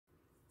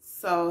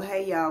So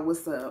hey y'all,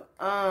 what's up?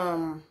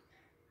 I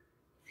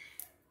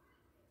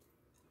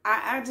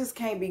just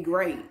can't be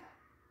great.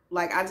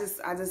 Like I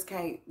just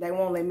can't. They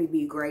won't let me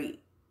be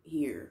great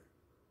here.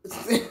 It's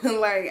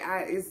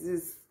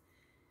just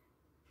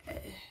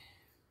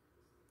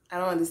I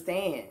don't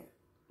understand.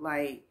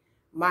 Like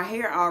my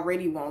hair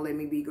already won't let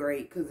me be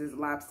great because it's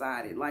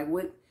lopsided. Like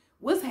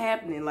what's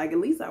happening? Like at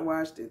least I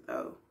washed it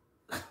though.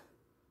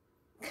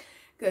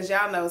 Cause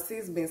y'all know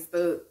sis been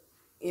stuck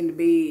in the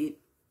bed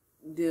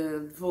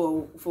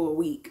for a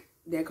week.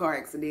 That car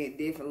accident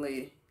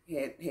definitely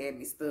had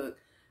me stuck.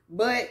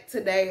 But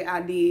today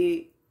I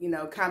did,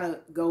 kind of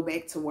go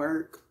back to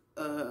work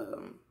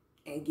and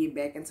get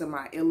back into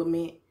my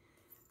element.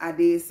 I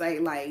did say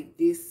like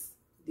this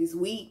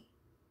week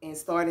and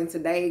starting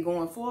today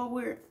going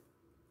forward,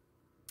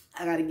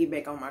 I got to get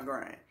back on my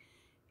grind.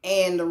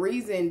 And the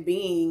reason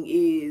being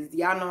is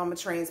y'all know I'm a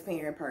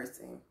transparent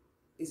person.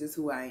 It's just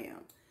who I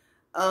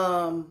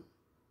am.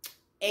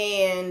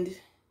 And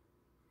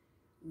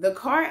the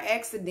car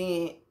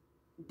accident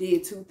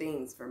did two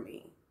things for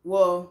me.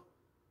 Well,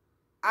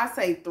 I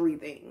say three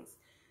things.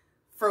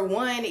 For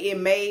one, it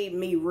made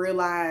me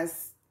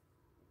realize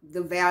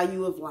the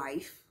value of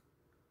life.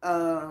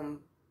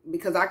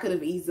 Because I could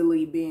have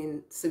easily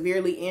been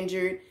severely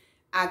injured.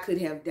 I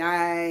could have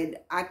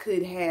died. I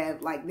could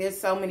have, there's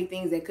so many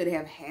things that could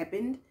have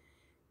happened.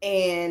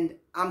 And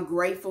I'm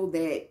grateful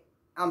that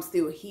I'm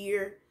still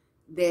here,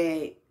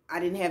 that I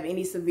didn't have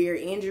any severe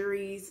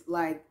injuries.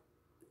 Like,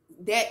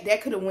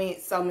 that could have went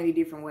so many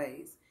different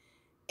ways.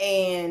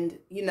 And,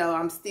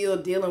 I'm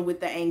still dealing with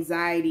the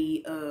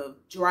anxiety of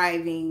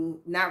driving,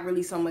 not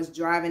really so much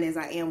driving as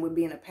I am with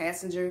being a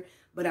passenger,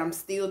 but I'm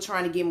still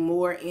trying to get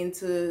more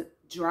into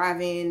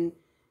driving,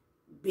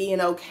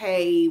 being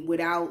okay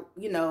without,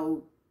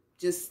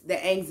 just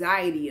the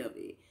anxiety of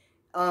it.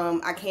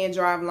 I can't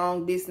drive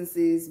long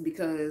distances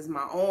because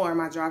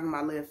I drive in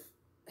my left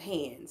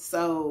hand.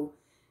 So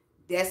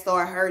that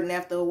started hurting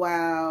after a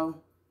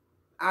while.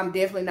 I'm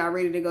definitely not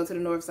ready to go to the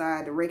north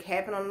side. The wreck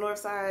happened on the north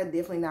side.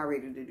 Definitely not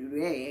ready to do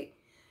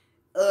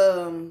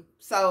that.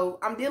 So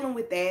I'm dealing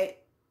with that.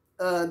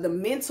 The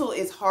mental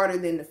is harder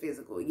than the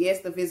physical. Yes,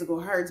 the physical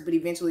hurts, but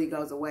eventually it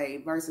goes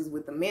away. Versus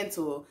with the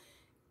mental,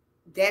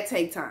 that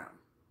takes time.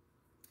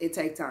 It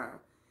takes time.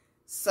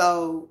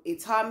 So it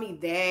taught me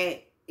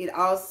that. It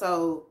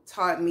also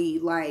taught me,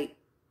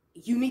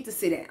 you need to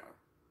sit down.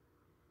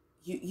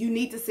 You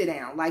need to sit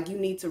down. You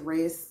need to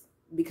rest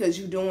because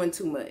you're doing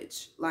too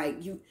much.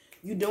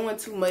 You're doing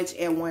too much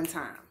at one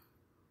time.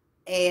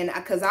 And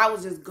because I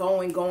was just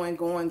going.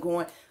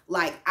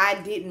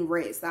 I didn't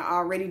rest. I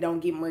already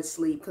don't get much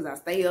sleep because I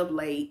stay up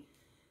late.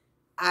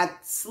 I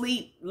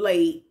sleep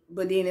late,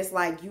 but then it's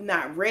you're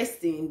not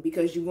resting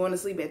because you're going to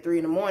sleep at 3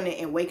 in the morning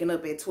and waking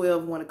up at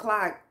 12, 1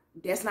 o'clock.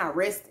 That's not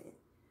resting.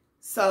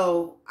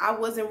 So I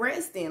wasn't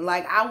resting.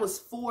 I was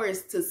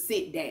forced to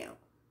sit down.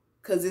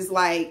 Because it's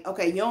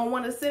okay, you don't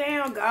want to sit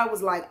down? God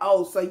was like,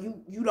 oh, so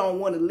you don't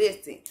want to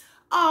listen.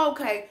 Oh,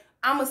 okay,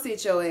 I'm going to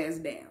sit your ass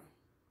down.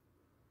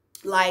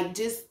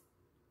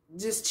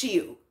 Just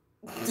chill.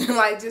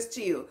 Just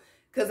chill.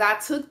 Because I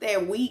took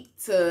that week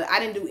I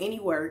didn't do any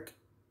work.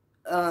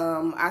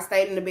 I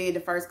stayed in the bed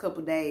the first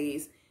couple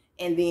days.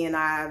 And then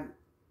I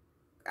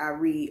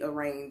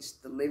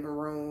rearranged the living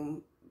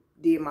room,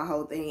 did my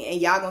whole thing. And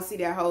y'all going to see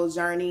that whole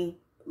journey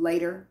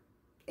later.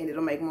 And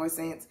it'll make more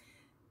sense.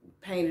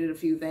 Painted a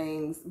few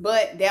things,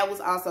 but that was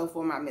also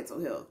for my mental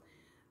health.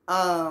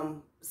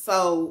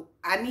 So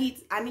I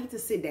need to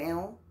sit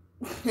down.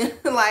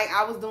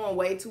 I was doing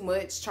way too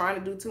much,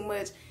 trying to do too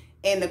much.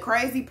 And the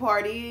crazy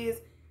part is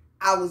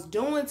I was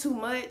doing too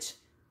much,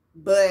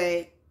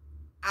 but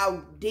I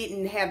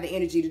didn't have the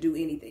energy to do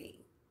anything.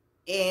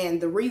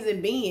 And the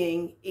reason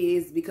being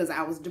is because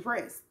I was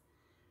depressed.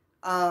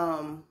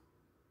 And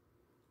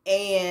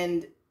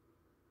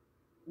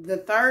the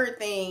third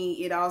thing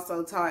it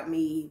also taught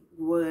me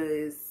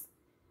was,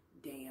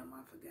 damn,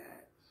 I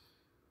forgot.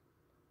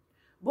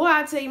 Boy,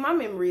 I tell you, my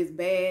memory is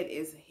bad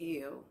as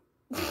hell.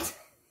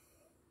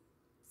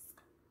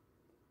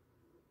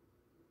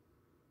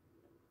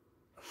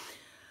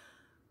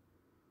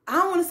 I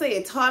don't want to say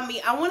it taught me.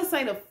 I want to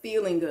say the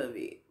feeling of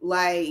it.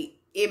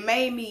 It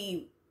made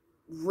me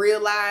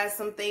realize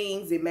some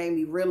things. It made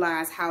me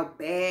realize how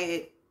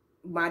bad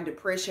my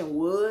depression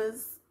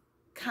was,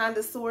 kind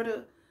of, sort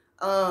of.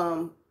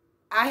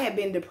 I had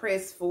been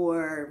depressed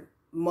for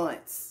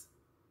months,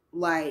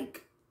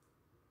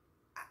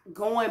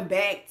 going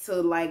back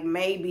to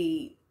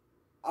maybe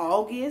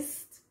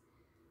August.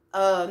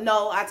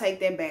 No, I take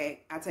that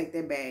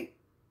back.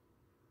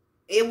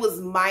 It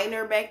was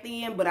minor back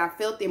then, but I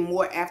felt it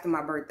more after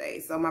my birthday.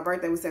 So my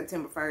birthday was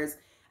September 1st.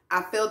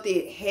 I felt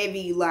it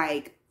heavy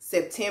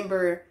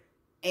September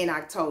and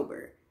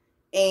October.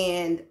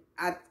 And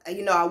I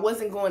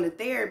wasn't going to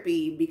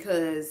therapy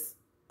because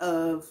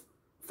of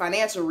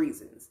financial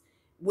reasons,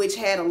 which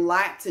had a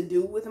lot to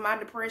do with my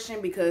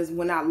depression, because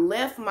when I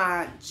left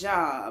my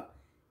job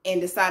and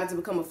decided to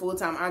become a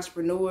full-time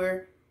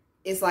entrepreneur,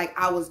 it's like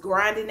I was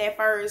grinding at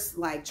first,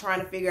 like trying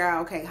to figure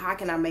out, okay, how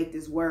can I make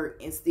this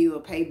work and still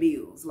pay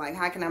bills? Like,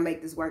 how can I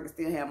make this work and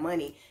still have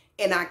money?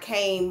 And I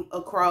came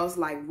across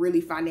like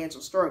really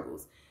financial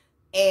struggles.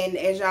 And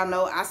as y'all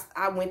know,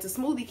 I went to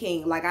Smoothie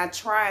King. Like, I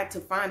tried to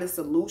find a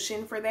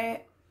solution for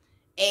that.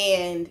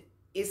 And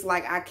it's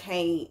like, I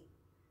can't,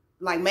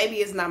 like, maybe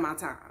it's not my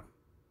time.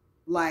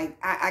 Like,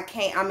 I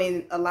can't, I'm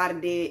in a lot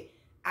of debt.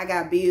 I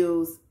got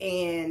bills.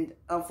 And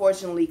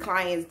unfortunately,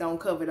 clients don't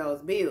cover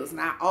those bills.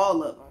 Not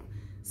all of them.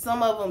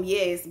 Some of them,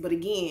 yes. But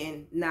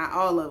again, not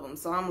all of them.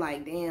 So I'm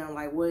like, damn,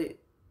 like,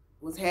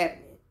 what's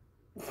happening?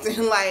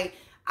 Like,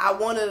 I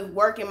want to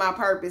work in my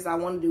purpose. I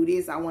want to do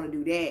this. I want to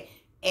do that.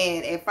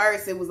 And at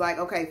first it was like,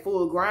 okay,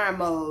 full grind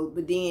mode.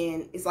 But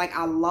then it's like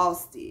I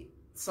lost it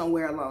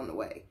somewhere along the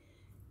way.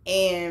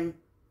 And,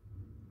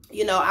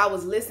 you know, I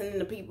was listening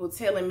to people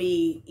telling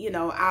me, you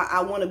know,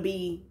 I want to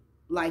be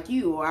like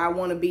you, or I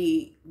want to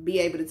be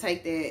able to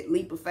take that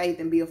leap of faith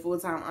and be a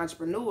full-time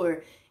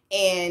entrepreneur.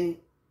 And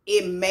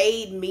it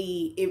made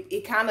me,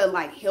 it kind of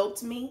like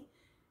helped me.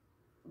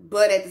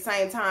 But at the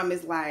same time,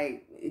 it's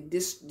like,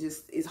 this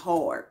just is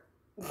hard.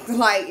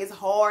 Like, it's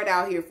hard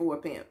out here for a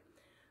pimp.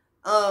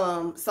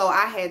 So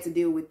I had to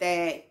deal with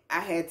that. I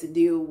had to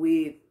deal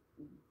with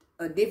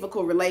a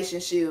difficult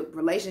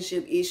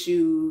relationship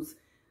issues.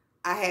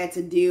 I had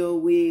to deal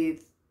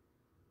with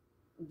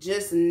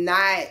just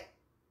not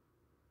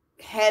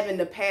having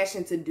the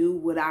passion to do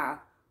what I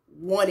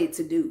wanted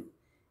to do.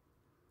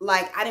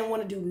 Like, I didn't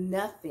want to do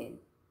nothing.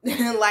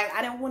 Like,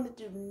 I didn't want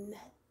to do nothing.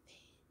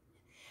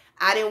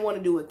 I didn't want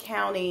to do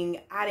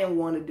accounting. I didn't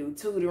want to do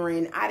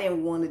tutoring. I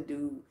didn't want to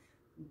do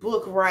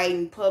book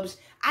writing, publish.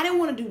 I didn't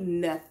want to do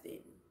nothing.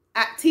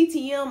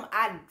 TTM,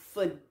 I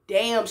for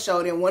damn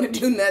sure didn't want to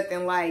do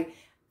nothing. Like,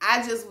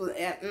 I just was,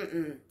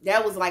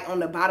 that was like on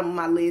the bottom of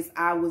my list.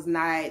 I was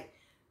not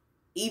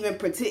even,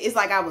 it's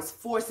like I was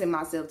forcing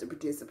myself to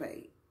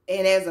participate.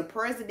 And as a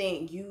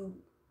president, you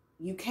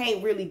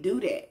can't really do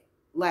that.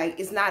 Like,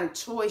 it's not a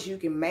choice you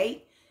can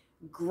make.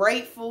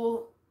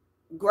 Gratefully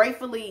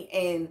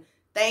and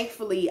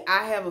thankfully,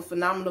 I have a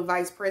phenomenal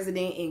vice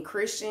president in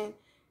Christian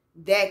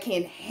that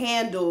can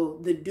handle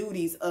the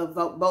duties of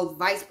both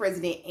vice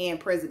president and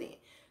president.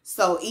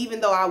 So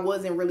even though I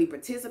wasn't really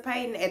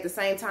participating, at the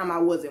same time, I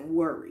wasn't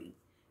worried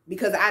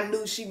because I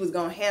knew she was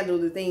going to handle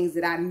the things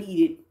that I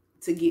needed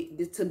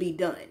to be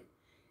done.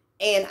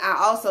 And I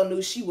also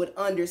knew she would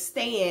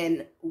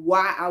understand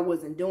why I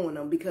wasn't doing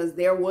them, because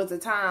there was a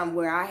time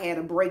where I had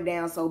a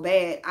breakdown so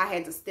bad, I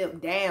had to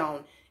step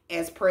down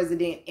as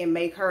president and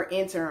make her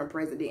interim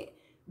president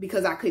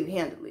because I couldn't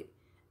handle it.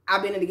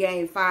 I've been in the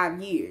game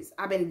 5 years.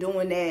 I've been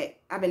doing that.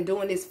 I've been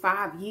doing this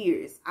 5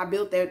 years. I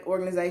built that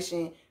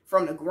organization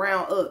from the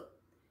ground up.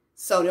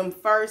 So them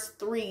first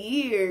 3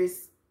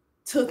 years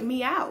took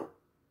me out.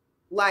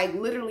 Like,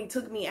 literally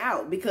took me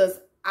out because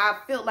I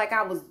felt like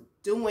I was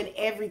doing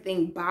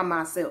everything by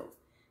myself.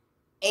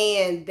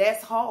 And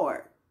that's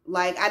hard.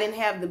 Like, I didn't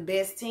have the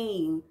best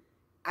team.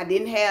 I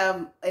didn't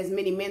have as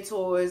many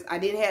mentors. I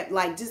didn't have,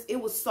 like, just,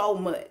 it was so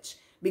much.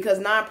 Because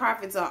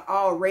nonprofits are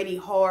already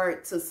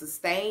hard to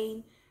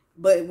sustain.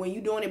 But when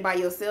you're doing it by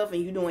yourself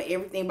and you're doing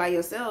everything by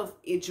yourself,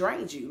 it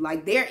drains you.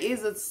 Like, there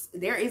is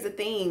a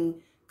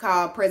thing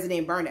called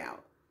president burnout.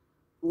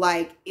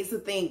 Like, it's a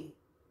thing.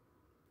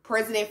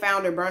 President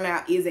founder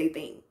burnout is a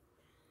thing.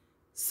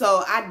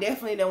 So I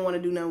definitely don't want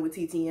to do nothing with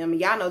TTM. And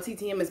y'all know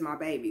TTM is my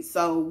baby.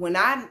 So when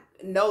I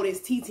notice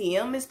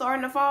TTM is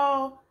starting to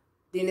fall,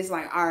 then it's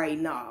like, all right,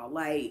 nah,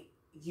 like,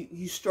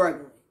 you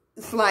struggling.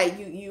 It's like,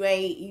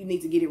 you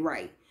need to get it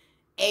right.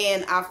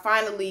 And I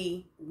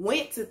finally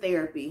went to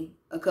therapy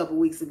a couple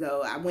weeks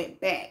ago. I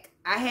went back.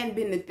 I hadn't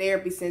been to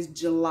therapy since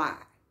July.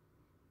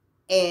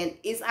 And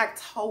it's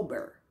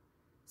October.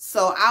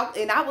 So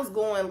I was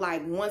going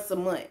like once a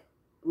month.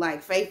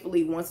 Like,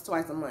 faithfully once,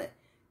 twice a month.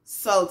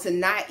 So to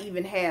not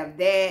even have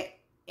that.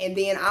 And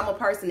then I'm a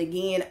person,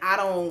 again, I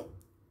don't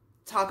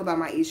talk about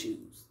my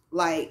issues.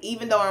 Like,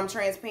 even though I'm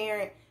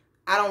transparent,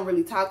 I don't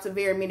really talk to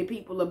very many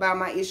people about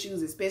my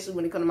issues, especially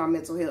when it comes to my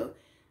mental health.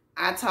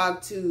 I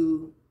talk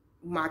to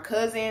my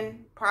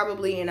cousin,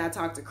 probably, and I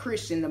talk to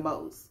Christian the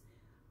most.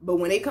 But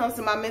when it comes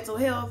to my mental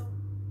health,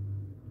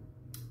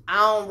 I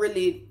don't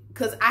really,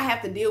 because I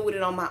have to deal with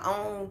it on my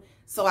own,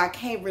 so I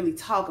can't really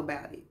talk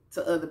about it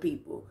to other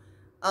people.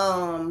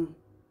 And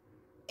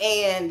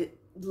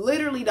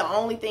literally the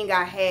only thing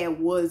I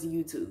had was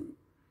YouTube.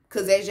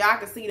 Because as y'all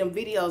can see, them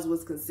videos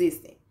was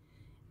consistent.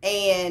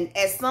 And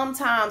at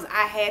sometimes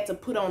I had to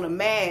put on a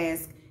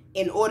mask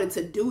in order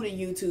to do the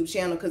YouTube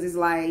channel. Because it's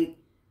like,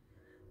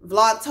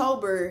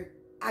 Vlogtober,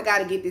 I got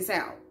to get this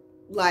out.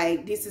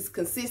 Like, this is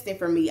consistent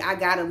for me. I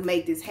got to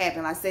make this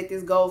happen. I set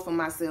this goal for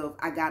myself.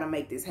 I got to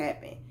make this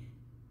happen.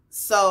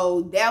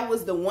 So that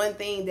was the one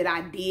thing that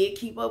I did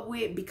keep up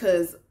with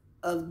because,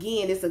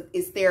 again,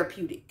 it's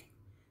therapeutic.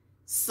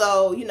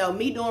 So, you know,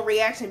 me doing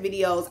reaction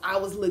videos, I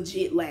was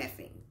legit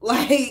laughing.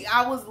 Like,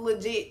 I was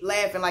legit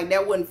laughing. Like,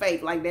 that wasn't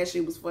fake. Like, that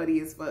shit was funny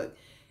as fuck.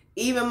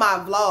 Even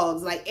my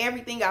vlogs, like,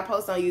 everything I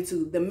post on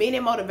YouTube, the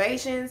minute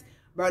motivations,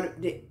 bro,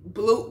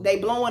 they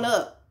blowing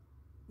up.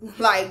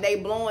 Like, they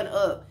blowing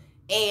up.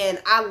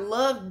 And I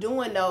love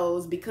doing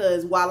those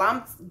because while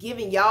I'm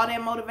giving y'all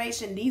that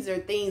motivation, these are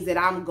things that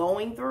I'm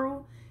going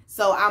through.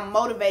 So I'm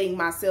motivating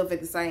myself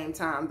at the same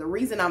time. The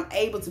reason I'm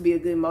able to be a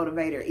good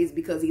motivator is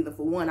because either,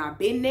 for one, I've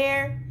been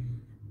there,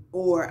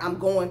 or I'm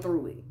going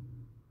through it.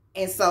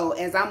 And so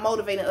as I'm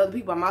motivating other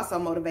people, I'm also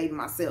motivating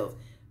myself.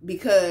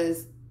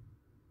 Because,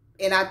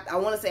 and I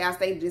want to say I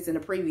stated this in a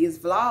previous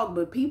vlog,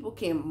 but people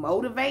can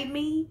motivate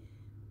me,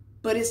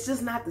 but it's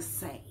just not the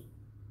same.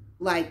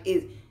 Like,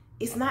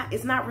 it's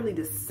not really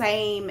the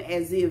same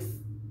as if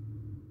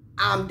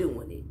I'm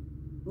doing it.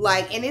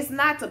 Like, and it's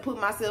not to put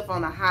myself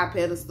on a high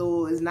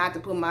pedestal. It's not to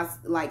put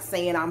like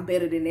saying I'm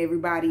better than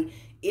everybody.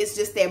 It's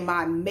just that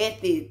my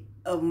method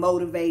of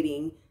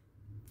motivating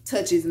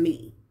touches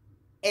me.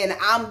 And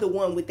I'm the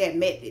one with that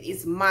method.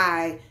 It's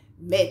my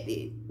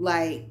method.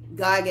 Like,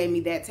 God gave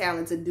me that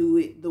talent to do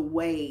it the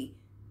way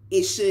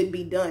it should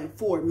be done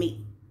for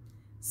me.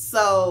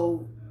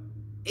 So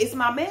it's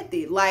my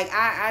method. Like,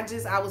 I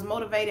was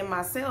motivating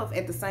myself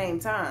at the same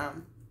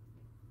time,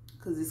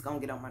 because it's gonna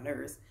get on my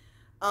nerves.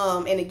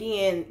 And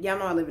again, y'all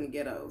know I live in the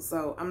ghetto,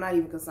 so I'm not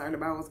even concerned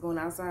about what's going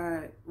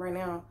outside right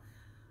now.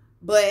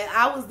 But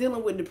I was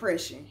dealing with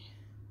depression,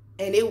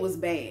 and it was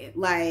bad.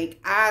 Like,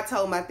 I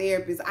told my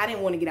therapist I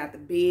didn't want to get out the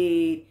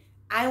bed.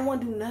 I didn't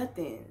want to do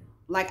nothing.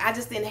 Like, I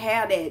just didn't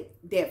have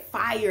that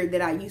fire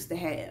that I used to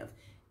have.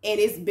 And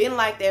it's been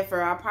like that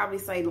for, I'll probably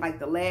say, like,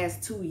 the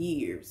last 2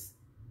 years.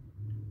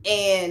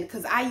 And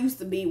because I used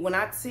to be, when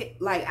I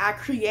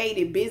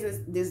created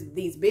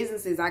these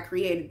businesses, I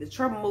created the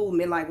Trouble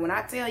Movement. Like, when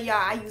I tell y'all,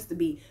 I used to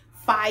be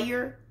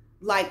fire,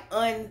 like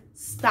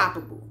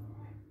unstoppable.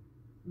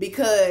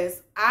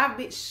 Because I've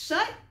been,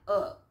 shut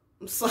up.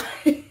 I'm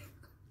sorry.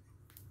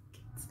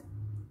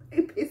 They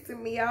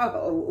pissing me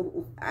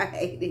off. I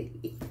hate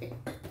it.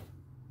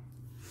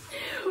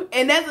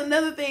 And that's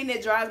another thing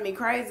that drives me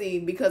crazy,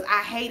 because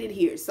I hate it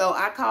here. So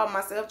I call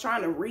myself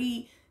trying to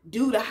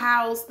redo the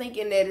house,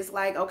 thinking that it's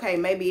like, okay,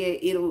 maybe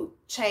it'll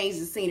change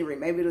the scenery.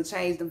 Maybe it'll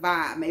change the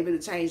vibe. Maybe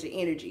it'll change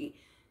the energy.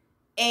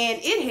 And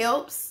it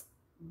helps.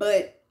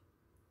 But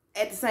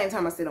at the same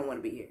time, I still don't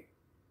want to be here.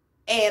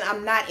 And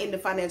I'm not in the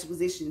financial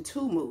position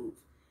to move.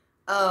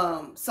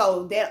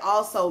 So that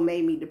also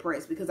made me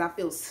depressed, because I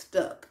feel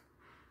stuck.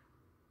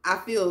 I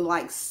feel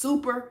like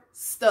super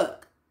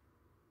stuck.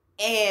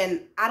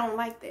 And I don't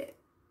like that.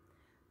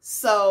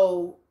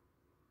 So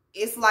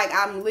it's like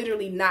I'm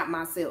literally not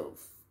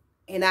myself.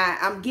 And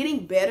I'm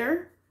getting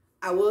better.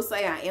 I will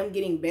say I am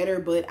getting better,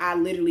 but I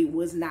literally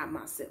was not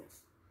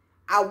myself.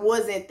 I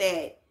wasn't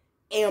that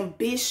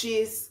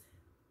ambitious,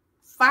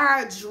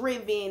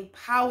 fire-driven,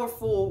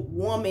 powerful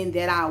woman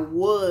that I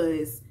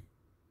was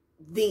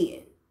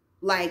then.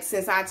 Like,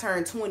 since I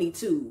turned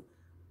 22.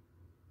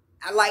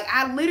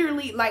 I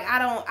literally, like, I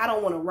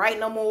don't want to write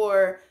no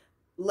more.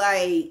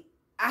 Like,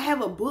 I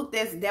have a book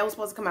that was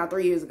supposed to come out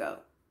 3 years ago.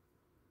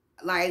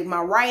 Like, my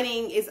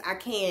writing I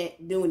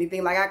can't do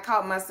anything. Like, I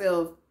caught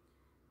myself,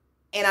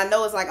 and I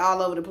know it's like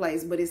all over the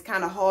place, but it's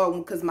kind of hard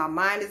because my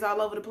mind is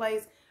all over the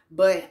place.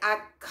 But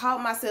I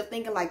caught myself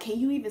thinking, like, can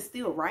you even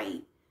still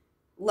write?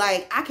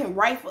 Like, I can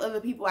write for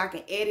other people. I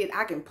can edit.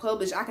 I can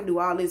publish. I can do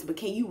all this. But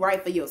can you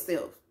write for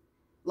yourself?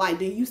 Like,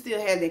 do you still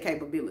have that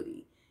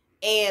capability?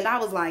 And I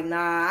was like,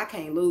 nah, I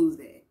can't lose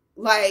that.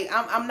 Like,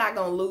 I'm not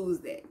going to lose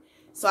that.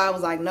 So I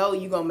was like, no,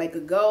 you're going to make a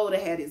goal to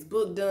have this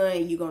book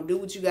done. You're going to do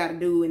what you got to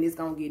do, and it's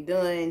going to get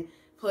done.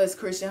 Plus,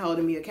 Christian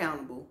holding me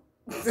accountable.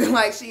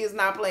 Like, she is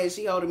not playing.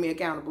 She holding me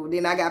accountable.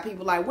 Then I got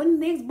people like, when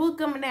the next book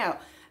coming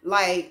out?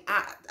 Like,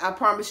 I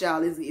promise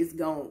y'all,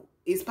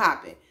 it's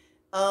popping.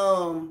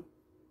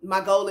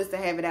 My goal is to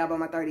have it out by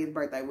my 30th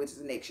birthday, which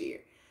is next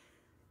year.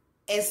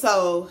 And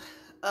so,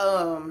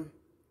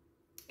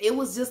 it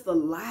was just a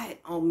lot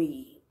on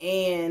me,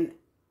 and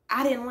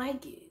I didn't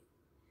like it.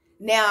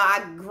 Now,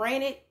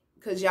 granted,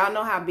 because y'all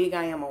know how big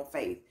I am on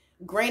faith.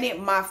 Granted,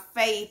 my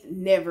faith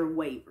never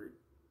wavered.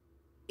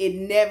 It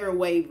never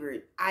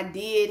wavered. I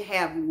did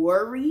have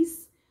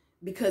worries,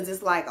 because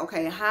it's like,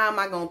 okay, how am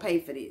I going to pay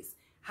for this?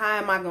 How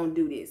am I going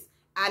to do this?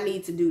 I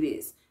need to do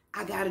this.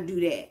 I got to do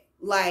that.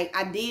 Like,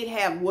 I did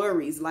have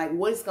worries, like,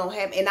 what's going to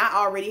happen? And I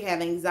already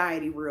have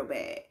anxiety real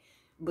bad.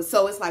 But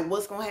so it's like,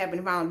 what's going to happen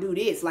if I don't do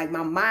this? Like,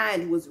 my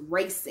mind was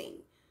racing.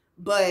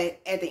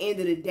 But at the end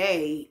of the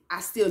day,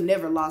 I still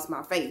never lost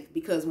my faith,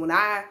 because when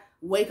I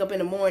wake up in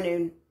the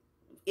morning,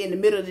 in the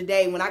middle of the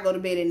day, when I go to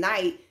bed at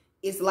night,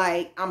 it's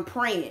like I'm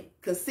praying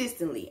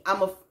consistently.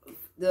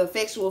 The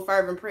effectual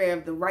fervent prayer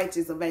of the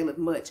righteous availeth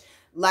much.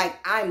 Like,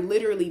 I'm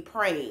literally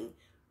praying.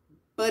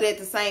 But at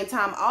the same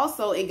time,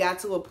 also, it got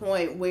to a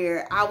point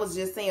where I was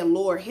just saying,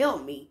 Lord,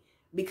 help me,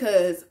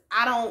 because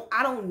I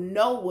don't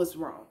know what's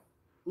wrong.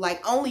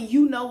 Like, only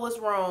you know what's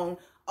wrong.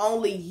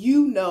 Only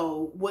you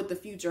know what the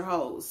future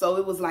holds. So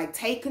it was like,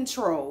 take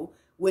control,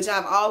 which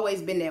I've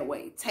always been that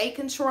way. Take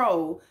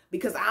control,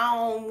 because I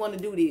don't want to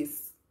do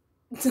this.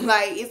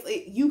 Like,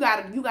 you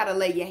gotta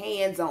lay your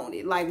hands on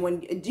it. Like,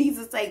 when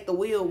Jesus take the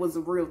wheel was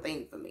a real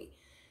thing for me.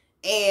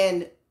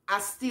 And I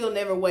still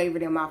never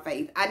wavered in my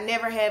faith. I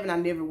never have, and I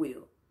never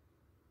will.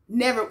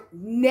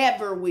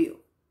 Never will.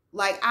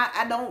 Like,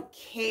 I don't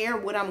care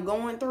what I'm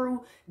going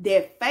through.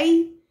 That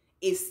faith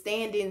is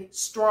standing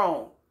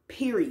strong,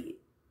 period.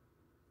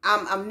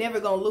 I'm never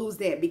going to lose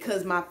that,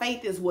 because my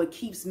faith is what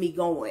keeps me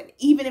going.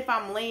 Even if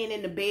I'm laying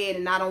in the bed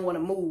and I don't want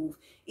to move,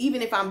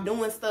 even if I'm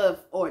doing stuff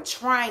or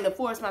trying to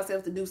force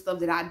myself to do stuff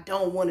that I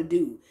don't want to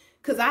do,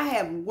 because I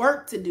have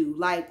work to do.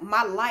 Like,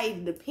 my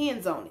life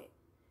depends on it.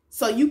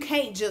 So you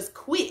can't just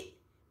quit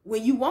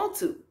when you want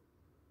to.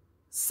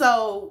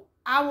 So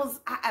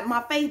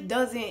my faith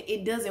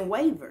doesn't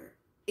waver.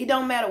 It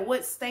don't matter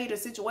what state or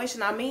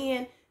situation I'm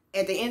in.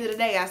 At the end of the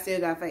day, I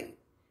still got faith.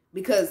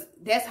 Because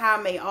that's how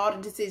I made all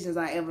the decisions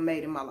I ever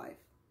made in my life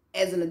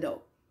as an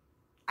adult.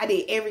 I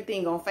did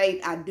everything on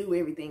faith. I do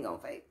everything on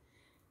faith.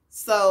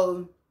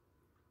 So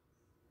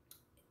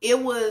it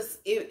was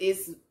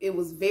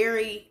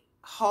very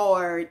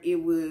hard.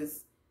 It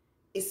was,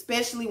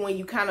 especially when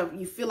you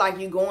feel like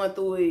you're going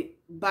through it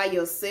by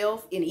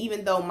yourself. And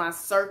even though my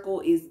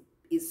circle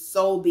is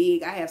so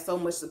big, I have so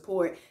much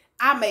support,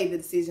 I made the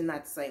decision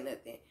not to say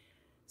nothing.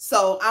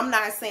 So I'm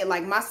not saying,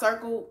 like, my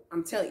circle,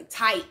 I'm telling you,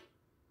 tight.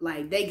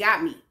 Like, they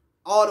got me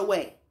all the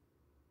way.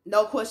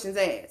 No questions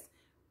asked.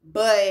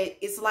 But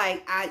it's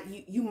like,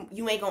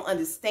 you ain't gonna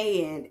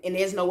understand, and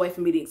there's no way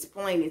for me to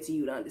explain it to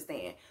you to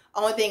understand.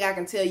 Only thing I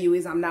can tell you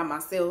is I'm not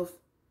myself.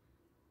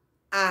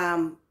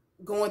 I'm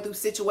going through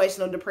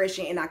situational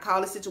depression, and I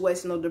call it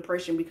situational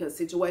depression because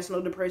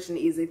situational depression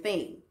is a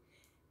thing.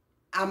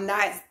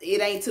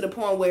 It ain't to the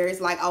point where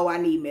it's like, oh, I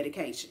need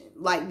medication.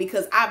 Like,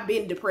 because I've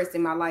been depressed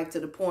in my life to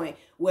the point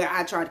where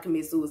I tried to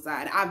commit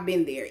suicide. I've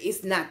been there.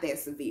 It's not that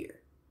severe.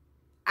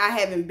 I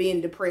haven't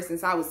been depressed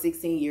since I was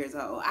 16 years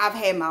old. I've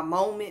had my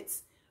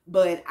moments,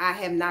 but I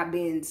have not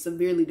been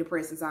severely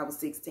depressed since I was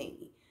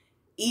 16.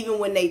 Even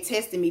when they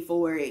tested me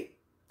for it,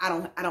 I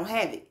don't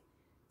have it.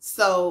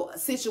 So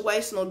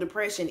situational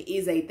depression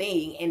is a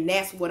thing, and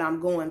that's what I'm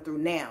going through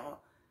now.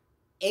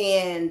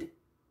 And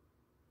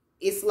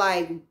it's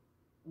like,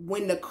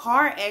 when the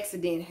car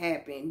accident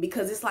happened,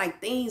 because it's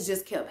like things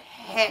just kept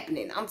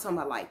happening. I'm talking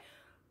about like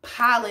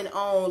piling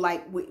on.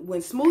 Like when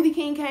Smoothie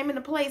King came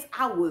into place,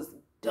 I was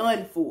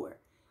done for.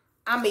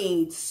 I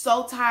mean,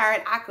 so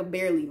tired, I could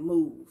barely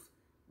move.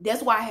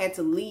 That's why I had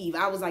to leave.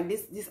 I was like,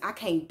 this, I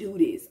can't do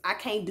this. I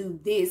can't do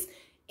this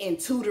and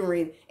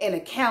tutoring and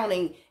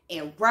accounting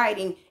and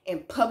writing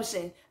and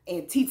publishing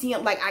and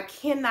TTM. Like, I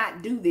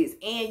cannot do this.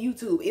 And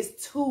YouTube,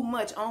 it's too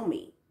much on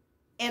me.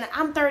 And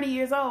I'm 30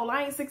 years old.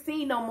 I ain't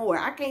 16 no more.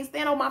 I can't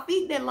stand on my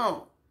feet that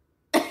long.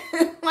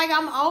 Like,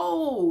 I'm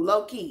old,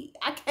 low key.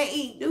 I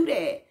can't do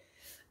that.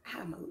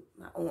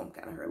 My arm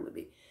kind of hurt a little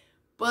bit.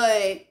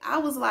 But I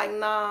was like,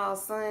 nah,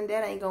 son,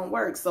 that ain't gonna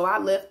work. So I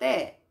left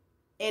that.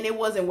 And it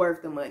wasn't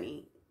worth the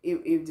money.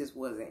 It just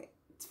wasn't.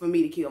 For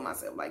me to kill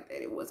myself like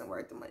that, it wasn't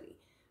worth the money.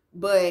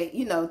 But,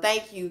 you know,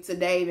 thank you to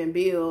Dave and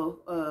Bill,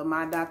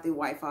 my adopted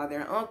white father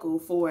and uncle,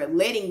 for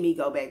letting me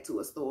go back to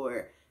a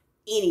store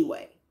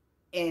anyway.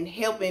 And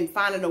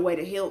finding a way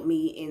to help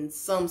me in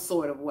some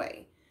sort of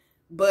way.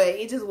 But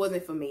it just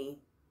wasn't for me.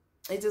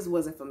 It just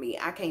wasn't for me.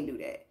 I can't do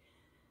that.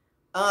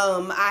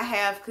 I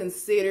have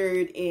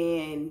considered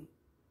and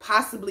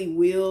possibly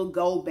will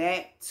go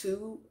back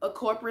to a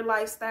corporate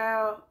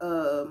lifestyle.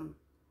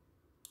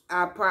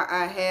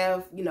 I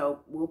have, you know,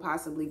 will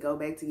possibly go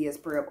back to Yes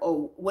Prep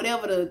or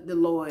whatever the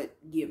Lord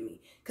give me.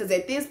 Because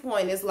at this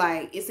point, it's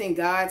like, it's in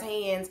God's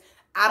hands.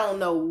 I don't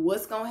know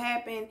what's going to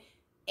happen.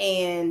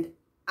 And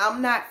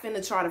I'm not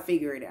finna try to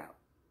figure it out.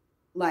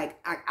 Like,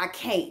 I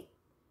can't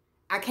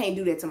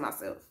do that to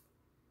myself.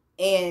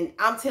 And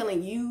I'm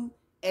telling you,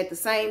 at the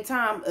same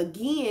time,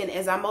 again,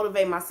 as I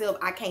motivate myself,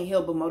 I can't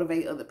help but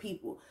motivate other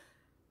people.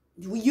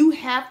 You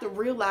have to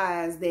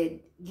realize that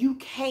you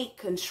can't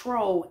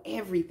control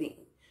everything.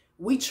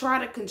 We try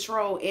to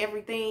control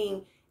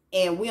everything,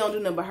 and we don't do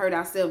nothing but hurt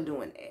ourselves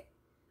doing that.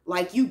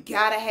 Like, you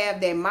gotta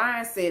have that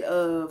mindset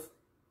of,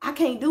 I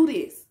can't do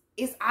this.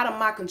 It's out of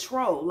my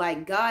control.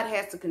 Like, God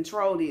has to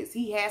control this.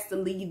 He has to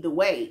lead the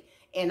way.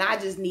 And I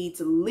just need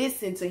to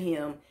listen to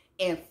him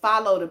and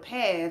follow the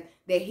path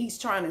that he's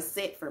trying to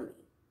set for me.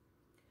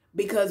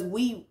 Because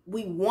we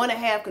want to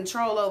have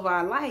control over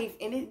our life,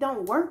 and it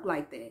don't work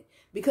like that.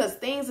 Because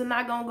things are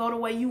not going to go the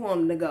way you want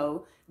them to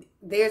go.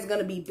 There's going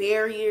to be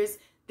barriers.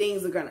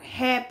 Things are going to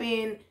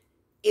happen.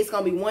 It's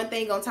going to be one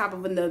thing on top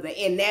of another.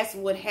 And that's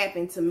what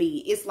happened to me.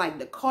 It's like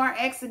the car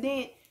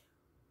accident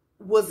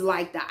was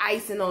like the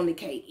icing on the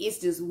cake. It's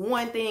just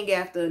one thing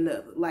after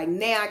another. Like,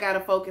 now I got to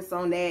focus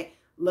on that.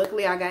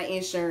 Luckily, I got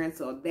insurance,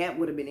 so that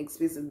would have been an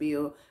expensive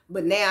bill.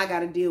 But now I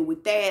got to deal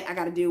with that. I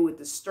got to deal with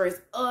the stress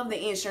of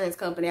the insurance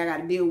company. I got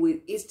to deal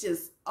with, it's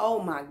just, oh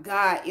my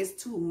God,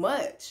 it's too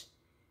much.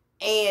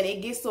 And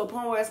it gets to a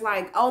point where it's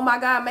like, oh my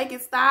God, make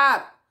it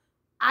stop.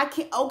 I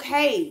can't,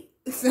 okay.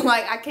 It's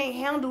like, I can't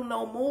handle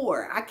no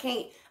more.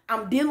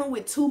 I'm dealing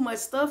with too much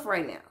stuff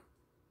right now.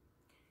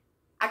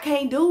 I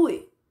can't do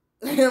it.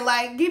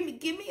 Like, give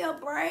me a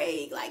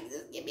break. Like,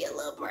 just give me a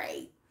little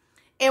break.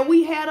 And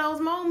we had those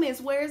moments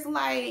where it's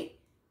like,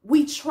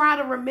 we try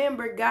to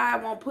remember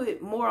God won't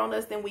put more on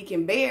us than we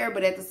can bear,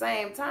 but at the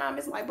same time,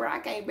 it's like, bro, I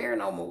can't bear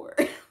no more.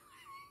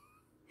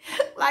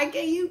 Like,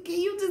 can you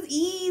just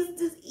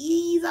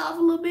ease off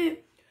a little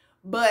bit?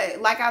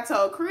 But like I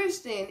told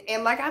Christian,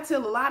 and like I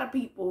tell a lot of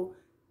people,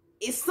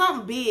 it's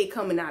something big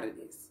coming out of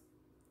this.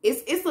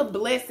 It's a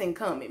blessing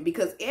coming,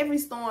 because every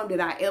storm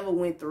that I ever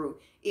went through,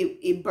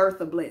 it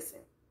birthed a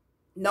blessing.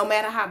 No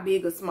matter how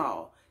big or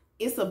small,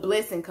 it's a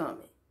blessing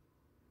coming.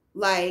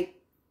 Like,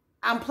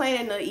 I'm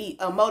planning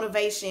a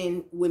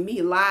motivation with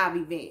me live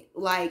event.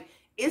 Like,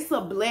 it's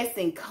a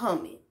blessing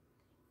coming.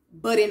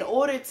 But in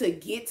order to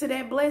get to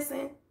that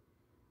blessing,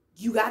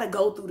 you got to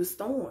go through the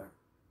storm.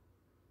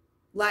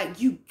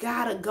 Like, you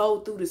got to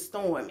go through the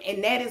storm.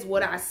 And that is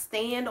what I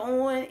stand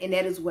on. And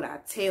that is what I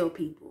tell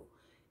people.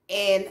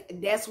 And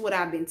that's what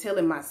I've been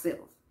telling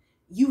myself.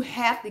 You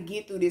have to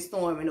get through this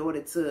storm in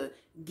order to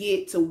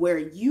get to where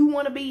you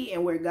want to be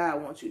and where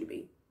God wants you to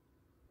be.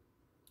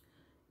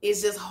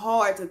 It's just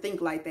hard to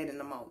think like that in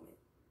the moment.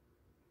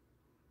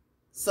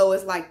 So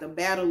it's like the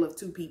battle of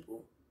two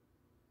people.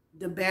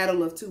 The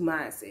battle of two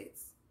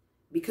mindsets.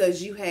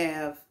 Because you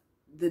have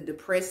the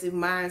depressive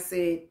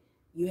mindset.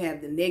 You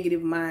have the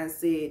negative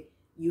mindset.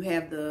 You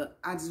have the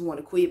I just want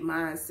to quit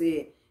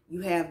mindset.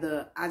 You have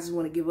the I just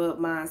want to give up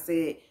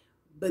mindset.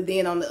 But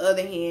then on the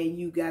other hand,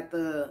 you got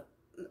the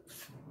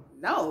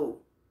no.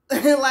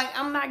 Like,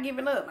 I'm not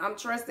giving up. I'm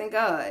trusting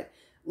God.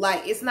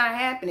 Like, it's not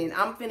happening.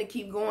 I'm finna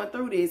keep going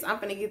through this. I'm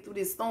finna get through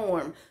this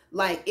storm.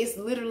 Like, it's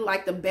literally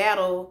like the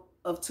battle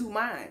of two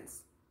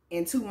minds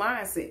and two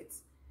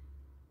mindsets.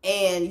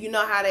 And you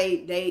know how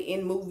they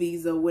in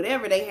movies or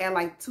whatever, they have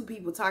like two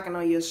people talking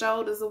on your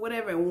shoulders or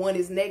whatever, and one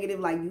is negative,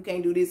 like you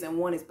can't do this, and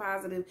one is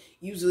positive.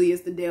 Usually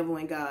it's the devil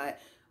and God.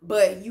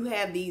 But you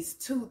have these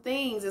two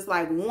things. It's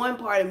like one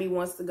part of me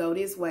wants to go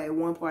this way,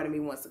 one part of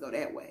me wants to go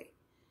that way.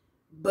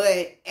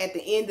 But at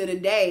the end of the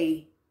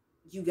day,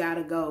 you got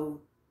to go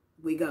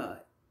with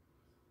God.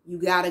 You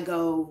got to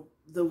go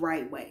the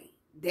right way.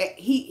 That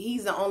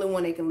he's the only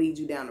one that can lead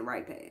you down the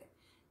right path.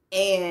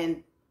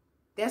 And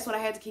that's what I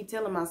had to keep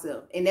telling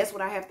myself. And that's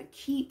what I have to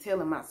keep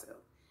telling myself.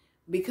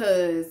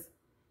 Because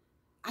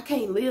I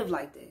can't live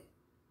like that.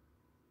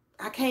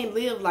 I can't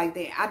live like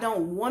that. I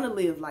don't want to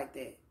live like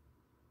that.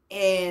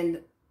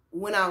 And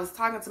when I was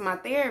talking to my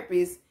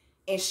therapist,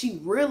 and she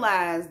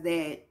realized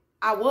that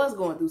I was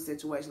going through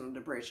situational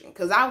depression,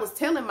 because I was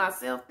telling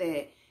myself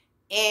that,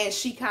 and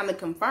she kind of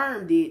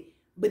confirmed it.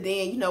 But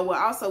then, you know what,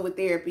 also with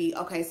therapy,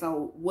 okay,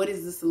 so what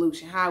is the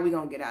solution? How are we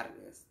going to get out of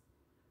this?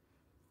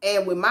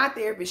 And with my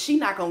therapist, she's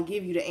not going to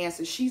give you the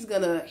answer. She's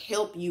going to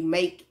help you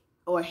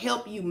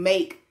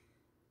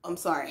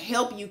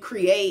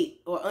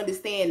create or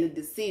understand the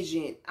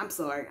decision. I'm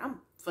sorry,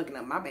 I'm fucking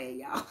up, my bad,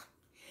 y'all.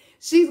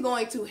 She's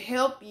going to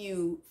help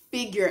you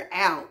figure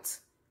out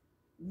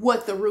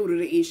what the root of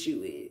the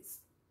issue is.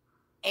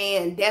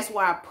 And that's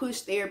why I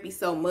push therapy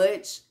so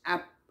much.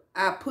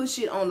 I push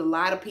it on a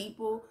lot of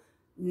people,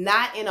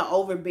 not in an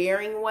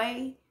overbearing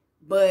way,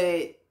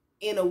 but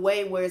in a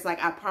way where it's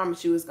like, I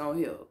promise you it's going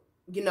to help.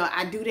 You know,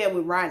 I do that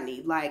with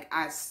Rodney. Like,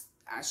 I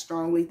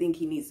strongly think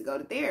he needs to go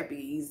to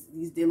therapy.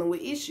 He's dealing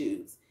with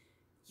issues.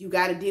 You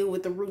got to deal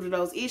with the root of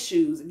those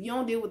issues. If you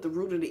don't deal with the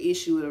root of the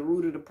issue or the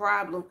root of the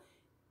problem,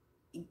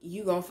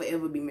 you're going to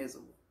forever be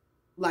miserable.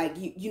 Like,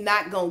 you're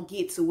not going to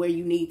get to where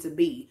you need to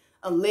be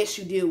unless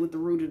you deal with the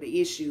root of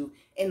the issue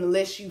and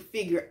unless you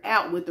figure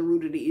out what the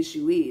root of the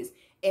issue is.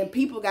 And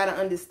people got to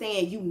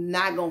understand, you're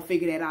not going to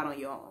figure that out on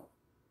your own.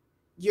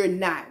 You're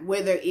not.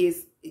 Whether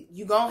it's,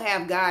 you're going to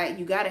have God,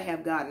 you got to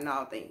have God in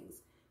all things.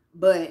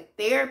 But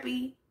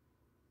therapy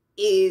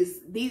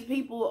is, these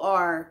people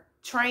are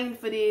trained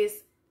for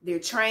this. They're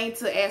trained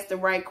to ask the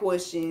right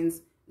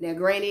questions. Now,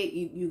 granted,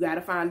 you got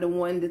to find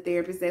the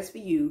therapist that's for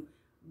you.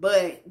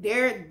 But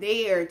they're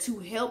there to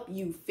help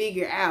you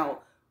figure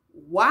out,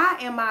 why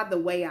am I the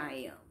way I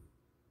am?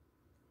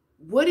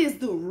 What is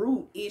the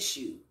root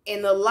issue?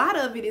 And a lot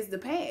of it is the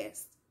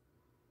past.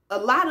 A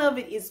lot of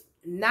it is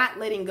not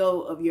letting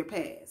go of your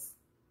past.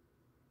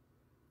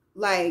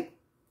 Like,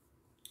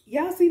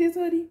 y'all see this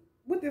hoodie?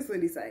 What this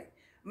hoodie say?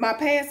 My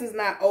past does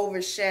not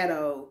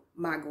overshadow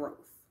my growth.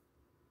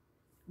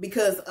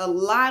 Because a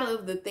lot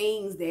of the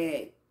things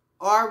that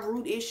are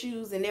root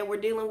issues and that we're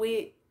dealing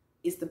with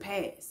is the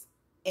past.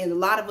 And a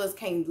lot of us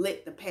can't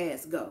let the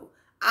past go.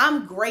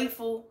 I'm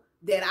grateful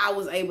that I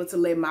was able to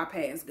let my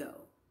past go.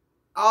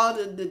 All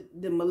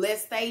the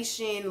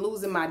molestation,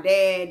 losing my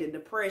dad, the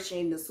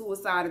depression, the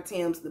suicide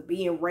attempts, the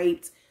being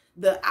raped,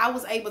 I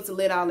was able to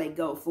let all that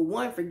go. For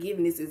one,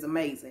 forgiveness is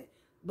amazing.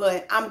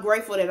 But I'm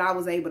grateful that I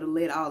was able to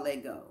let all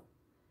that go.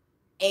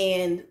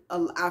 And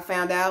I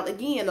found out,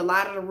 again, a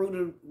lot of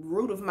the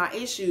root of my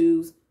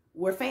issues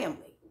were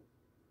family.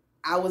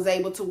 I was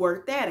able to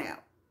work that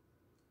out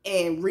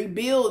and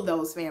rebuild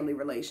those family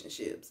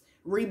relationships,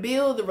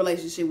 rebuild the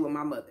relationship with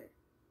my mother.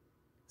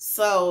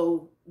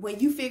 So when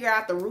you figure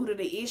out the root of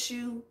the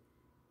issue,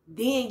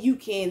 then you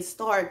can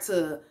start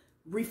to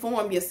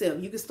reform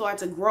yourself. You can start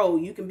to grow.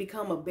 You can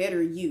become a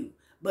better you.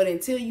 But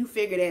until you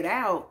figure that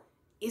out,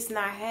 it's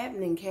not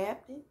happening,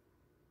 Captain.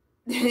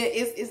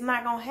 It's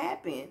not gonna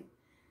happen.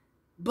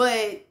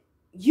 But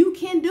you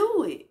can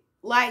do it.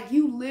 Like,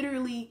 you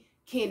literally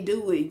can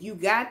do it. You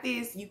got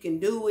this. You can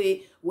do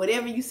it.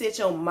 Whatever you set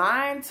your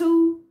mind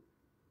to,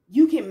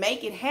 you can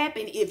make it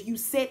happen if you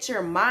set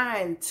your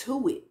mind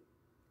to it.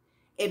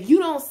 If you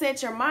don't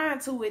set your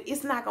mind to it,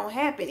 it's not going to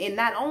happen. And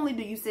not only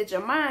do you set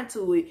your mind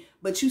to it,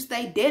 but you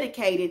stay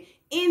dedicated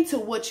into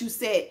what you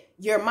set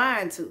your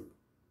mind to.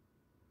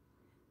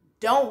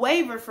 Don't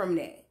waver from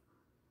that.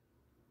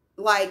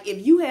 Like,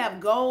 if you have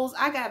goals,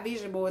 I got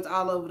vision boards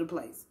all over the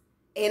place.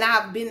 And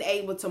I've been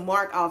able to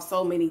mark off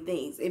so many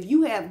things. If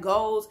you have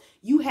goals,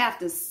 you have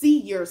to see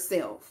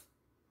yourself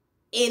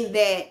in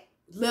that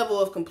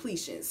level of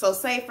completion. So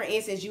say, for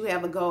instance, you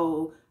have a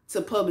goal to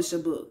publish a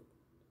book.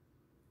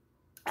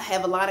 I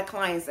have a lot of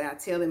clients that I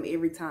tell them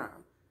every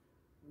time,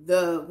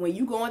 when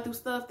you going through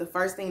stuff, the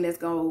first thing that's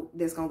gonna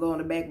go on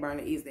the back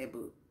burner is that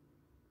book.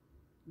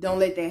 Don't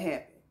let that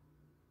happen.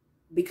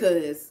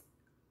 Because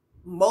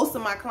most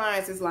of my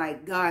clients is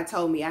like, God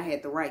told me I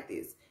had to write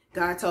this.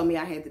 God told me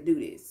I had to do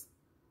this.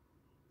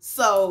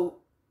 So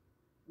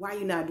why are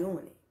you not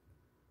doing it?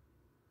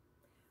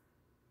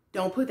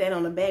 Don't put that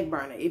on the back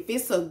burner. If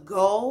it's a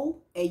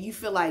goal and you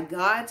feel like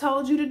God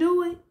told you to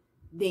do it,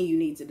 then you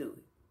need to do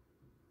it.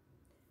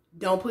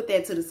 Don't put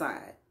that to the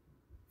side.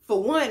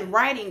 For one,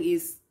 writing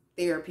is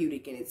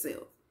therapeutic in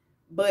itself.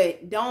 But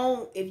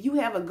if you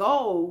have a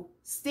goal,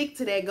 stick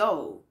to that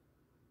goal.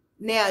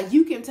 Now,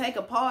 you can take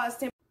a pause.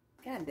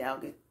 God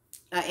dog it.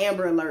 An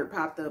Amber Alert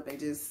popped up and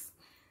just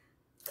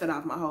cut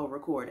off my whole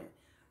recording.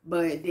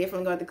 But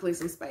definitely got to clear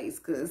some space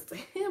because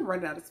I'm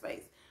running out of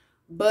space.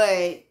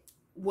 But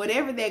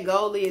whatever that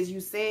goal is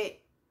you set,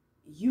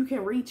 you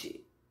can reach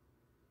it.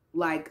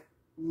 Like,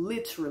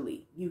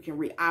 literally, you can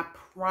reach. I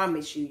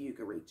promise you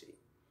can reach it.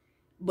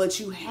 But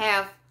you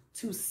have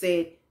to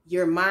set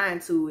your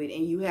mind to it,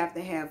 and you have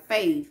to have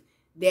faith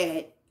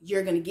that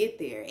you're going to get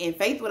there. And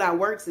faith without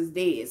works is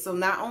dead. So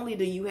not only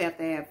do you have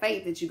to have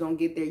faith that you're going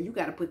to get there, you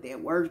got to put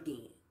that work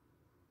in.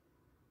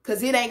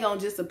 Because it ain't going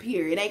to just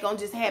appear. It ain't going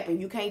to just happen.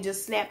 You can't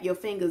just snap your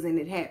fingers and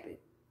it happen.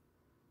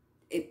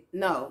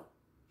 No.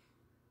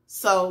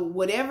 So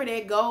whatever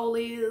that goal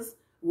is,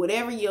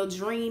 whatever your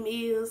dream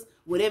is,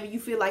 whatever you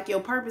feel like your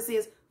purpose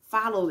is,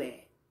 follow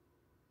that.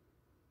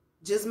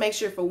 Just make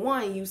sure, for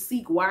one, you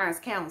seek wise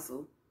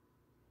counsel.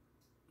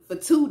 For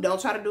two, don't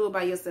try to do it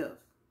by yourself.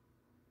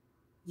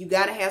 You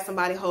got to have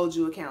somebody hold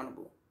you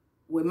accountable.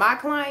 With my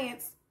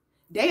clients,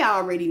 they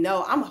already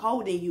know I'm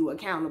holding you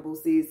accountable,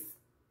 sis.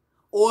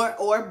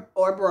 Or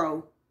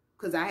bro,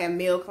 because I have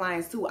male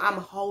clients too. I'm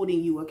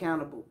holding you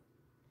accountable.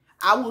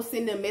 I will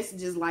send them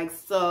messages like,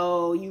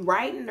 so you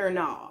writing or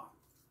no?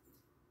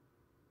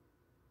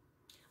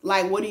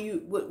 Like, what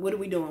are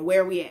we doing?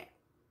 Where are we at?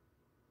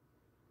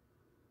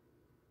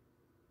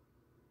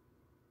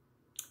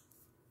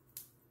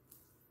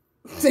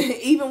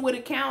 Even with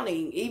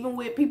accounting, even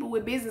with people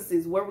with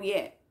businesses, where we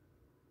at?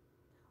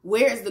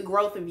 Where's the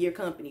growth of your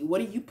company?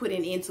 What are you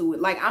putting into it?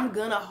 Like, I'm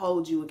gonna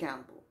hold you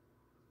accountable.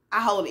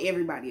 I hold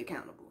everybody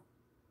accountable.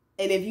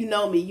 And if you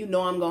know me, you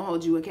know I'm gonna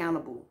hold you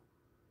accountable.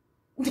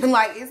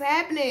 Like, it's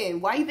happening.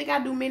 Why you think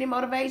I do many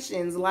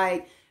motivations?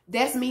 Like,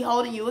 that's me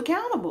holding you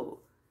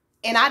accountable.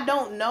 And I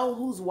don't know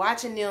who's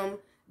watching them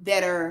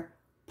that are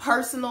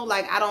personal.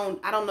 Like, I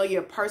don't know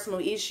your personal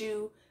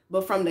issue.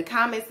 But from the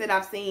comments that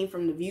I've seen,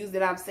 from the views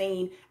that I've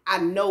seen, I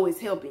know it's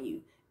helping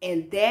you.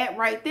 And that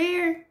right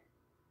there,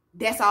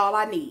 that's all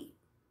I need.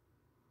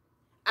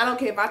 I don't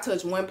care if I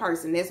touch one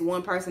person. That's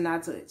one person I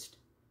touched.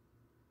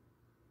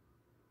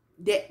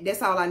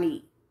 That's all I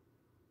need.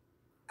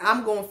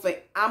 I'm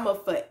a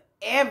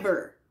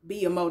forever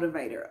be a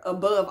motivator.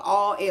 Above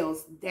all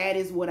else, that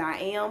is what I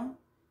am.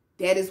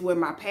 That is where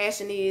my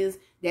passion is.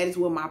 That is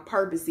what my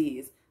purpose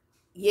is.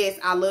 Yes,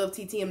 I love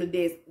TTM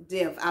to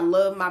death. I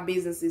love my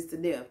businesses to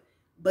death.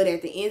 But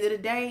at the end of the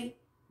day,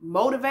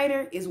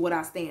 motivator is what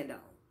I stand on.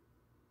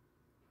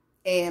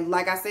 And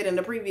like I said in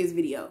the previous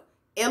video,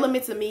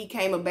 elements of me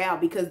came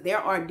about because there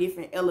are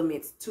different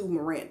elements to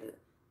Miranda.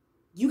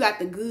 You got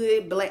the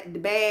good, the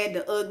bad,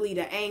 the ugly,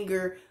 the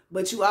anger,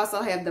 but you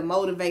also have the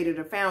motivator,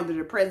 the founder,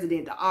 the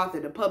president, the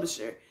author, the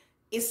publisher.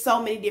 It's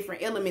so many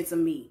different elements of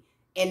me.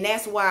 And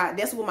that's what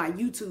my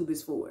YouTube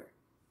is for.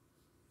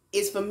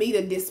 It's for me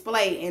to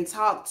display and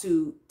talk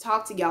to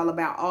y'all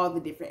about all the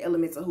different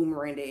elements of who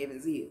Miranda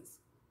Evans is.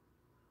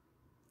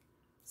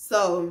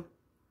 So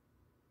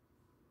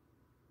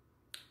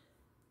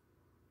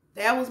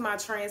that was my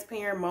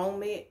transparent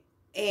moment.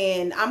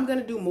 And I'm going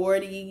to do more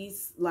of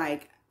these.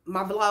 Like,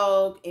 my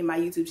vlog and my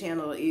YouTube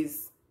channel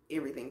is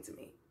everything to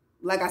me.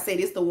 Like I said,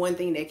 it's the one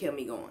thing that kept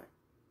me going.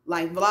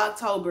 Like,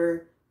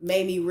 Vlogtober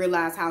made me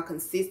realize how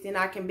consistent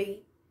I can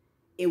be.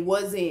 It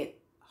wasn't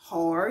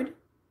hard.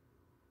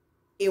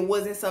 It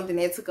wasn't something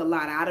that took a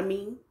lot out of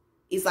me.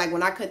 It's like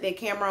when I cut that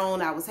camera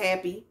on, I was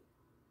happy.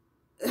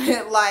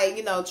 Like,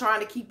 you know, trying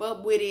to keep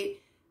up with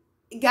it.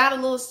 It got a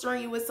little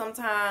strenuous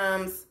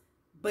sometimes.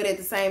 But at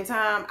the same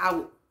time,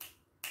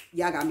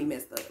 y'all got me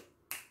messed up.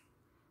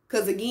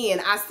 Because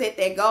again, I set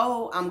that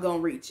goal, I'm going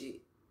to reach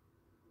it.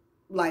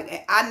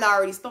 Like, I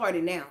already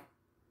started now.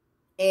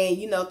 And,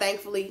 you know,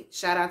 thankfully,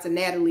 shout out to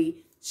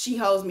Natalie. She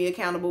holds me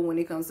accountable when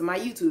it comes to my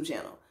YouTube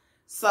channel.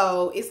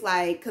 So it's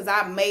like, because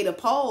I made a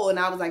poll and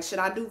I was like, should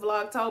I do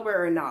Vlogtober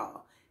or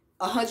no?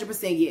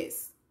 100%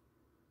 yes.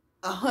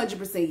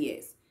 100%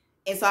 yes.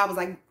 And so I was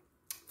like,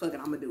 fuck it,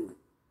 I'm going to do it.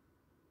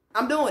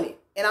 I'm doing it.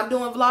 And I'm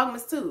doing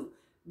Vlogmas too.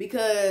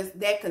 Because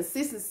that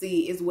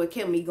consistency is what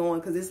kept me going.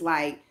 Because it's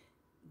like,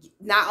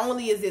 not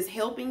only is this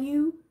helping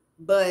you,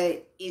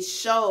 but it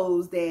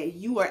shows that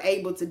you are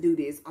able to do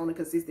this on a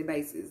consistent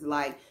basis.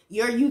 Like,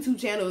 your YouTube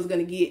channel is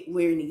going to get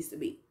where it needs to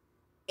be.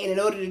 And in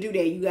order to do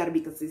that, you got to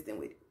be consistent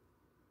with it.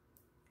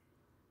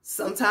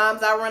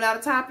 Sometimes I run out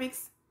of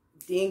topics,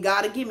 then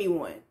God will give me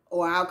one.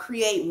 Or I'll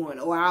create one.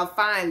 Or I'll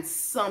find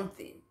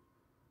something.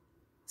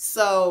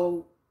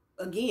 So,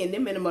 again,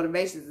 them inner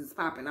motivations is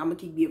popping. I'm going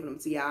to keep giving them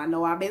to y'all. I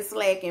know I've been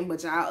slacking,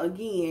 but y'all,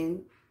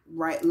 again,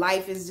 right,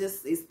 life is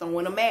just, it's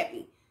throwing them at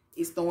me.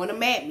 It's throwing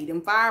them at me.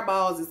 Them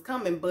fireballs is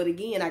coming. But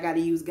again, I got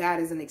to use God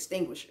as an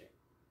extinguisher.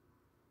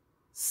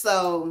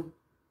 So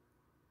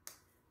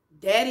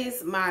that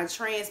is my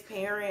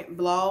transparent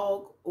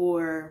vlog,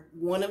 or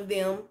one of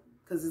them,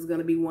 because it's going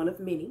to be one of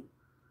many.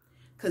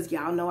 Because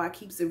y'all know I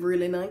keeps it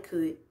real and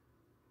uncut.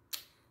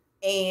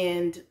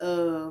 And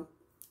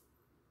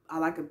I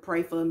like to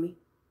pray for me.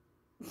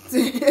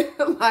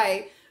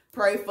 Like,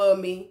 pray for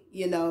me.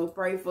 You know,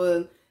 pray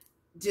for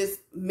just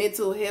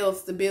mental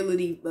health,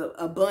 stability,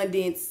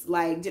 abundance,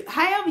 like, just,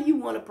 however you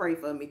want to pray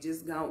for me,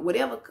 just go,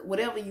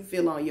 whatever you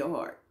feel on your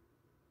heart,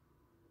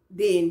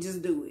 then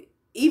just do it.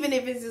 Even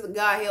if it's just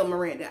God help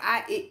Miranda,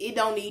 it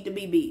don't need to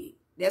be big.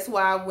 That's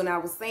why when I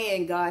was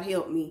saying God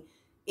help me,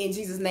 in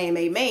Jesus' name,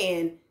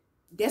 amen,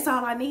 that's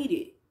all I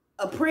needed.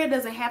 A prayer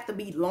doesn't have to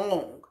be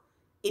long.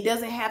 It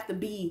doesn't have to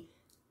be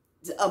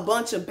a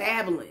bunch of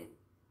babbling.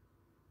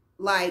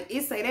 Like,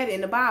 it say that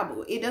in the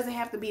Bible. It doesn't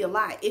have to be a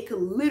lot. It could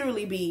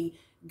literally be,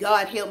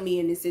 God help me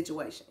in this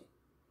situation.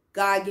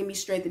 God give me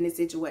strength in this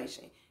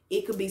situation.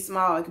 It could be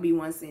small. It could be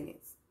one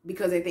sentence.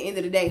 Because at the end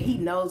of the day, he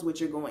knows what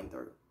you're going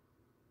through.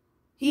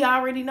 He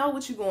already know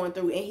what you're going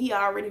through. And he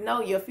already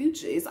know your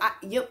future.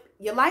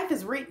 Your life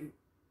is written.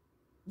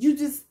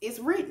 It's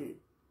written.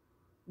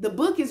 The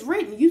book is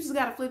written. You just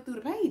got to flip through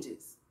the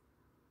pages.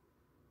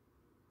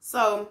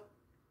 So,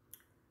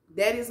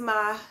 that is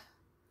my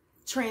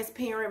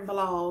transparent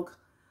vlog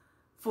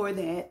for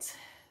that.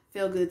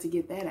 Felt good to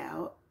get that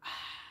out.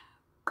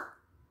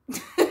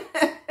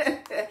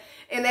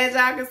 And as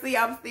y'all can see,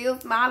 I'm still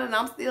smiling.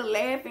 I'm still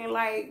laughing.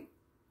 Like,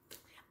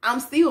 I'm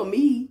still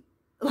me.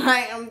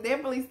 Like, I'm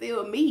definitely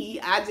still me.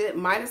 I just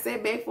might have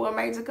sat back for a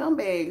major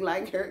comeback.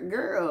 Like,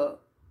 girl.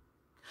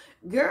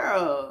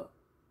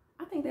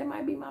 I think that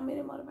might be my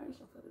minute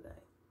motivation for today.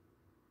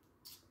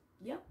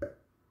 Yep.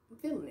 I'm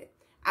feeling it.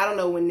 I don't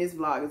know when this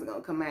vlog is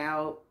going to come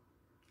out.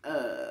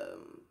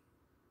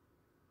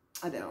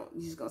 I don't.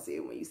 You're just going to see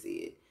it when you see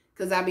it.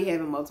 Because I be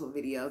having multiple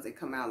videos that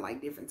come out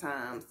like different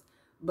times.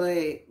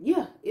 But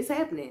yeah, it's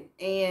happening.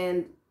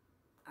 And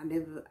I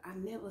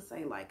never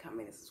say like,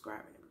 comment, and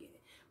subscribe in the beginning.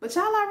 But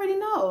y'all already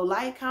know.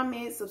 Like,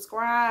 comment,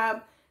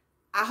 subscribe.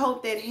 I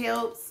hope that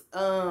helps.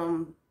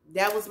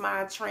 That was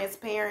my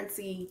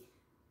transparency.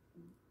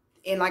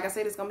 And like I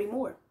said, it's going to be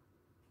more.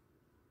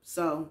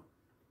 So,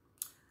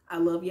 I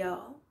love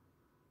y'all.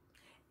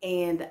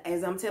 And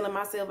as I'm telling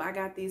myself, I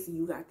got this,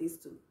 you got this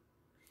too.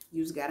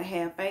 You just got to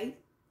have faith.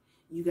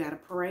 You got to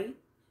pray.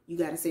 You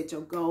got to set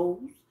your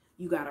goals.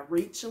 You got to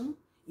reach them.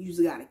 You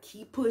just got to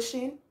keep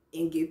pushing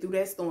and get through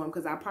that storm.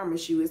 Because I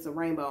promise you, it's a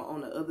rainbow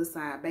on the other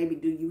side. Baby,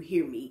 do you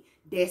hear me?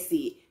 That's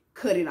it.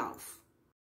 Cut it off.